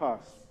shall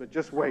pass, but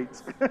just wait.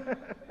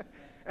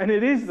 And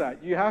it is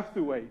that. You have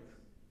to wait.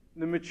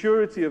 The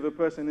maturity of a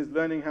person is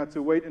learning how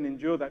to wait and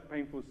endure that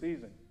painful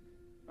season.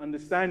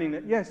 Understanding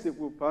that, yes, it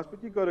will pass,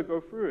 but you've got to go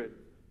through it.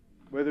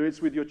 Whether it's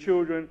with your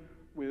children,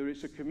 whether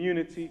it's a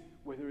community,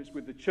 whether it's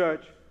with the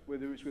church,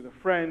 whether it's with a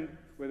friend,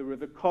 whether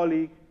with a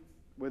colleague,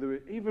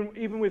 whether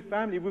even with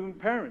family, even with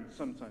parents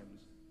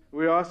sometimes.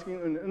 We're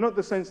asking, and not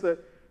the sense that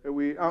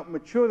we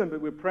out-mature them,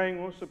 but we're praying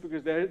also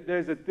because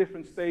there's a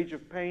different stage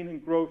of pain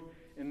and growth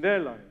in their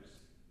lives.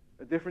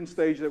 A different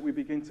stage that we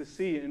begin to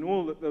see in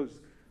all of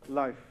those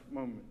life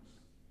moments.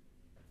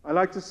 I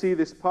like to see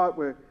this part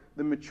where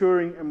the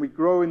maturing and we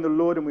grow in the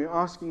Lord and we're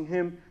asking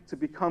Him to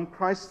become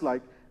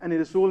Christ-like, and it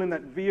is all in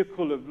that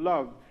vehicle of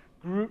love,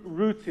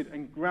 rooted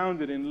and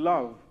grounded in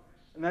love.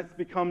 And that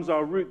becomes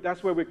our root.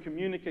 That's where we're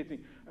communicating.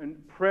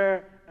 And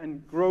prayer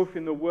and growth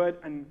in the Word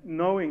and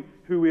knowing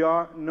who we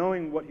are,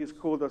 knowing what He's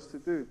called us to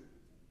do.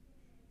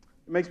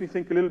 It makes me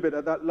think a little bit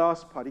of that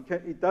last part.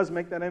 He does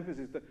make that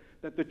emphasis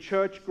that the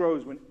church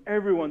grows when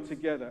everyone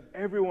together,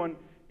 everyone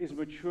is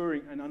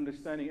maturing and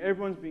understanding.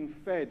 Everyone's being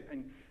fed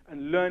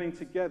and learning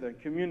together and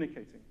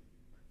communicating.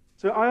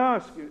 So I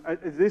ask you,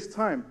 at this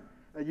time,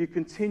 you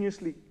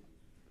continuously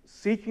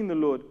seeking the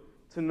Lord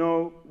to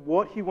know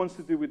what he wants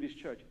to do with his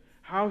church,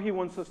 how he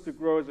wants us to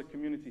grow as a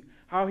community,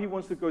 how he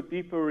wants to go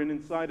deeper and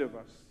inside of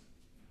us.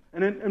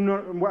 And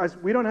as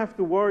we don't have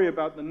to worry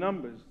about the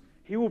numbers.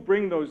 He will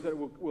bring those that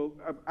will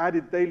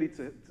added daily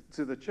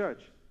to the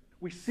church.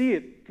 We see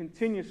it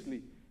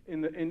continuously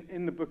in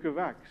the book of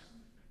Acts.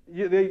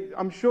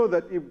 I'm sure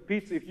that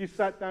if you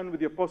sat down with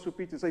the Apostle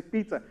Peter and say,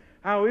 Peter,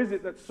 how is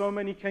it that so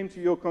many came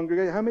to your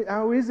congregation?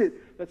 How is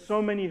it that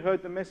so many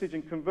heard the message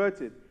and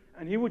converted?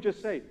 And he will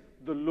just say,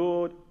 the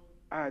Lord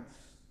adds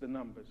the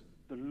numbers.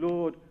 The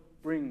Lord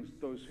brings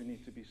those who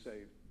need to be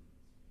saved.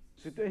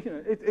 So,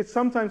 it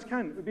sometimes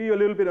can be a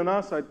little bit on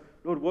our side.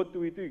 Lord, what do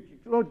we do?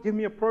 Lord, give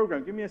me a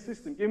program. Give me a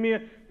system. Give me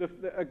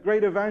a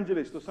great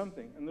evangelist or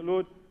something. And the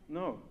Lord,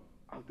 no,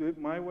 I'll do it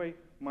my way,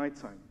 my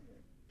time.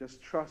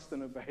 Just trust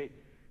and obey.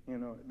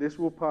 This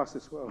will pass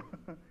as well.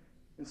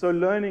 And so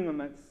learning on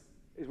that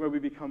is where we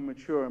become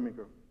mature and we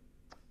grow.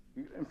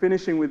 And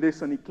finishing with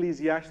this on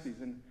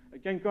Ecclesiastes. And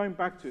again, going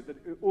back to it, that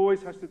it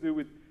always has to do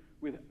with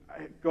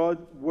God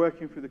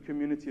working through the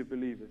community of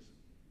believers.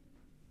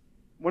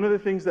 One of the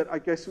things that I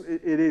guess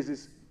it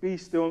is be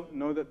still,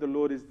 know that the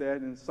Lord is there.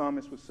 And the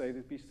psalmist would say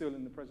that, be still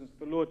in the presence of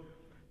the Lord.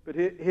 But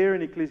here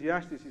in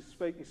Ecclesiastes,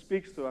 he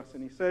speaks to us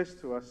and he says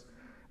to us,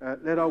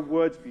 let our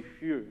words be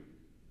few.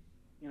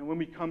 When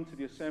we come to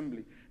the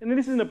assembly. And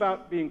this isn't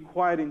about being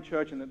quiet in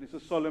church and that it's a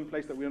solemn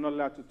place that we are not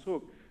allowed to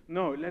talk.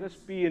 No, let us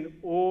be in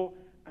awe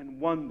and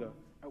wonder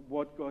at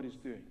what God is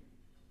doing.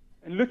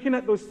 And looking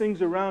at those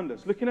things around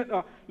us, looking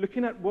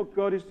at what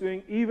God is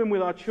doing even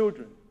with our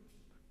children,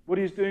 what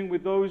he's doing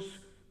with those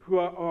who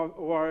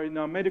are in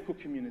our medical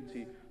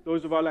community,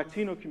 those of our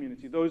Latino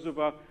community, those of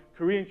our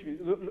Korean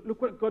community.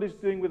 Look what God is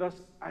doing with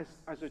us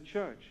as a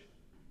church.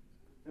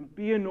 And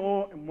be in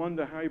awe and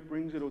wonder how he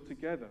brings it all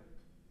together.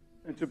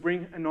 And to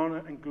bring and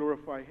honor and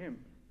glorify him.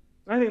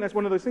 And I think that's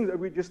one of those things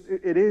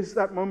that it is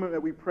that moment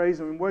that we praise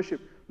him and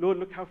worship. Lord,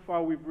 look how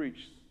far we've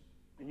reached.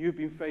 And you've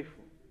been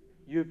faithful.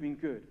 You've been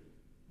good.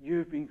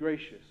 You've been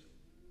gracious.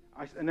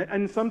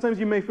 And sometimes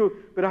you may feel,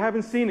 but I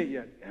haven't seen it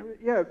yet.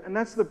 Yeah, and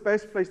that's the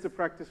best place to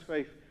practice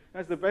faith.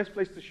 That's the best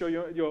place to show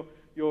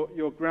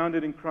you're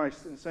grounded in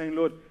Christ and saying,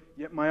 Lord,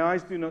 yet my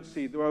eyes do not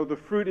see. Though the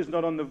fruit is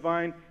not on the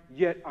vine,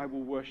 yet I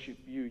will worship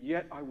you.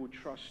 Yet I will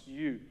trust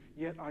you.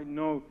 Yet I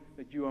know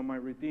that you are my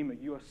Redeemer.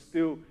 You are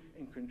still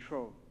in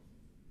control.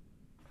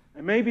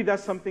 And maybe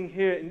that's something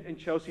here in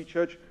Chelsea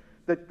Church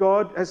that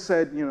God has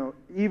said,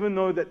 even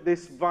though that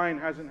this vine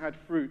hasn't had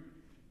fruit,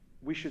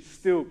 we should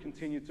still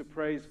continue to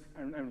praise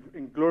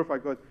and glorify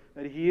God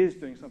that he is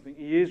doing something.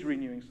 He is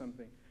renewing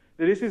something.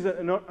 That this is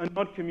an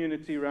odd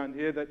community around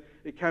here, that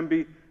it can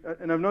be,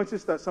 and I've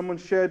noticed that someone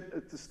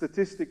shared a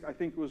statistic, I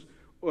think it was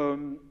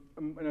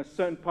in a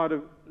certain part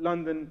of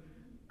London,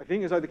 I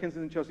think it's either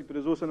Kensington and Chelsea, but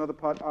there's also another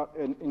part out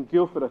in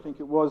Guildford, I think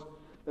it was,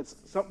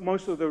 that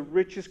most of the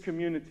richest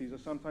communities are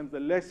sometimes the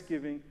less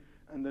giving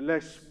and the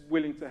less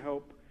willing to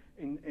help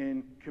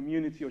in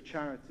community or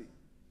charity.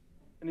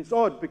 And it's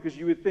odd because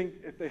you would think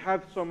if they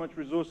have so much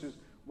resources,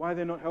 why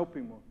they're not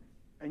helping more?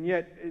 And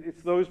yet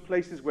it's those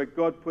places where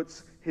God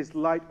puts his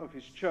light of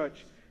his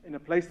church in a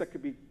place that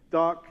could be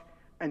dark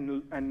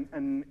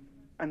and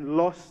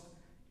lost.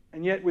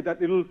 And yet with that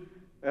little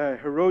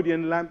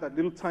Herodian lamp, that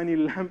little tiny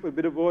lamp, a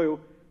bit of oil,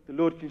 the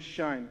Lord can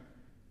shine.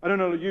 I don't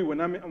know you, when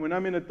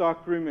I'm in a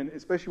dark room, and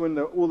especially when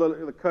all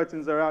the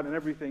curtains are out and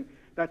everything,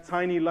 that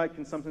tiny light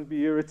can sometimes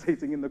be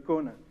irritating in the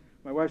corner.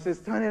 My wife says,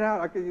 turn it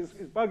out, it's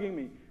bugging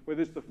me,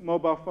 whether it's the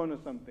mobile phone or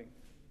something.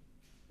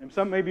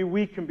 And maybe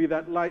we can be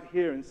that light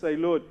here and say,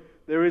 Lord,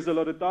 there is a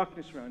lot of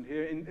darkness around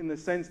here in the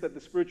sense that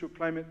the spiritual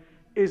climate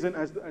isn't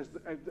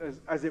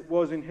as it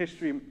was in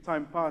history in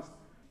time past,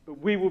 but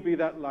we will be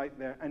that light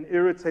there and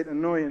irritate,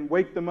 annoy, and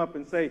wake them up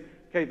and say,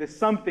 okay, there's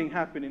something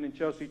happening in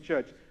Chelsea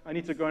Church. I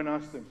need to go and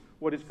ask them,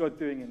 what is God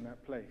doing in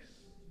that place?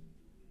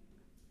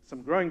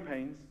 Some growing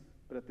pains,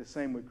 but at the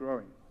same we're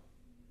growing.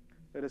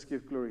 Let us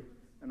give glory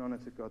and honor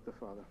to God the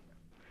Father.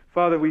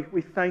 Father,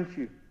 we thank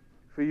you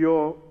for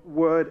your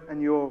word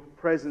and your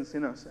presence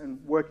in us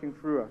and working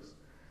through us.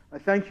 I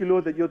thank you,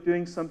 Lord, that you're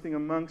doing something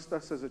amongst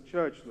us as a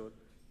church, Lord.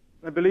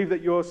 And I believe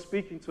that you're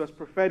speaking to us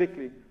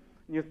prophetically,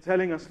 and you're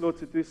telling us, Lord,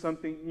 to do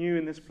something new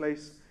in this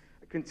place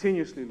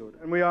continuously, Lord.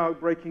 And we are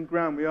breaking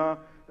ground. We are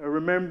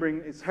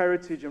remembering its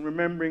heritage and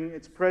remembering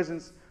its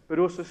presence, but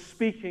also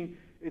speaking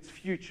its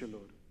future,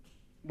 Lord.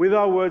 With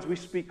our words, we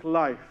speak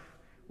life.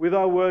 With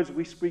our words,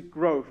 we speak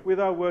growth. With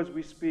our words,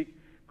 we speak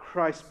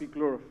Christ be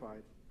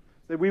glorified.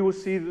 That we will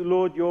see, the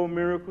Lord, your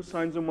miracle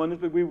signs and wonders,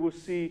 but we will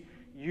see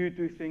you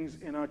do things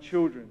in our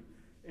children,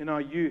 in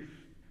our youth,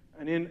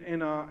 and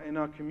in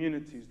our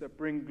communities that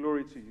bring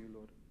glory to you,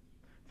 Lord.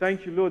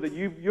 Thank you, Lord, that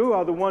you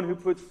are the one who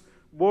puts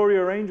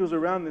warrior angels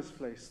around this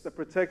place, that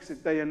protects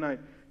it day and night.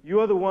 You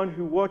are the one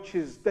who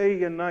watches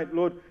day and night,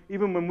 Lord.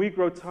 Even when we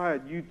grow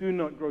tired, you do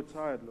not grow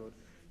tired, Lord.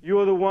 You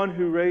are the one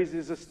who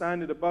raises a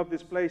standard above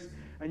this place,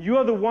 and you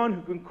are the one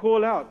who can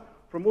call out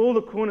from all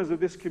the corners of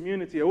this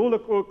community, all the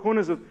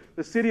corners of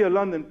the city of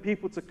London,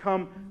 people to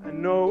come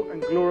and know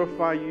and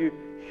glorify you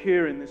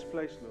here in this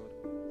place,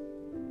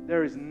 Lord.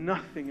 There is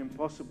nothing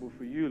impossible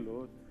for you,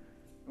 Lord.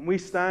 And we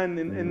stand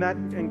in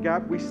that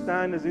gap. We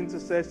stand as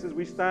intercessors.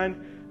 We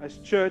stand as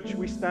church.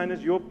 We stand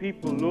as your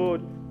people,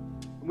 Lord.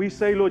 We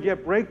say, Lord, yeah,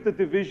 break the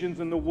divisions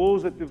and the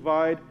walls that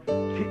divide.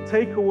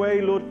 Take away,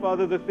 Lord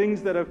Father, the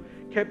things that have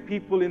kept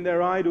people in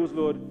their idols,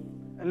 Lord,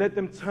 and let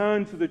them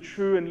turn to the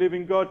true and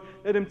living God.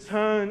 Let them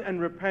turn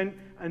and repent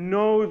and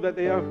know that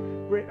they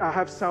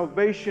have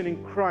salvation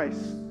in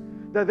Christ,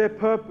 that their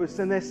purpose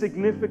and their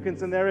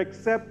significance and their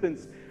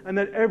acceptance and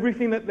that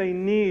everything that they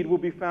need will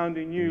be found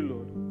in you,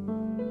 Lord.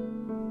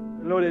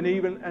 And Lord,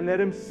 and let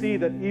them see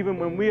that even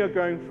when we are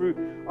going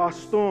through our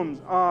storms,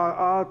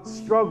 our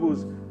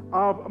struggles,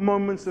 our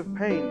moments of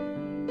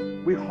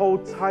pain, we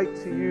hold tight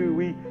to you.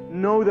 We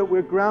know that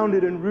we're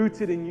grounded and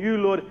rooted in you,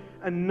 Lord,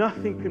 and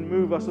nothing can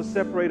move us or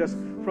separate us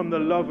from the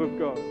love of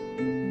God.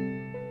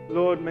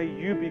 Lord, may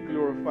you be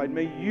glorified.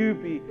 May you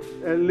be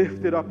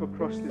lifted up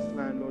across this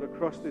land, Lord,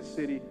 across this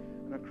city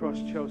and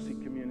across Chelsea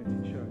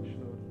Community Church,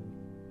 Lord.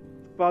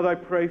 Father, I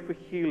pray for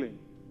healing.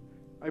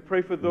 I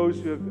pray for those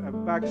who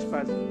have back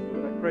spasms,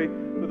 Lord. I pray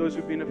for those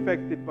who've been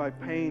affected by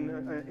pain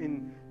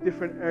in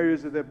different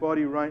areas of their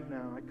body right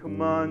now. I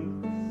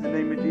command in the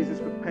name of Jesus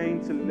for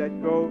pain to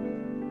let go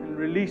and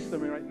release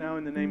them right now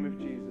in the name of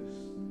Jesus.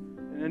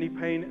 And any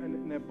pain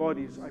in their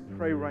bodies, I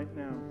pray right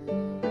now,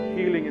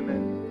 healing in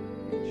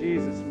them in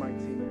Jesus' mighty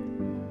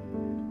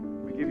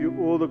name. We give you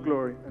all the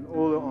glory and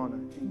all the honor.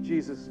 In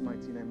Jesus'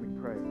 mighty name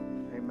we pray.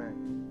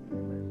 Amen.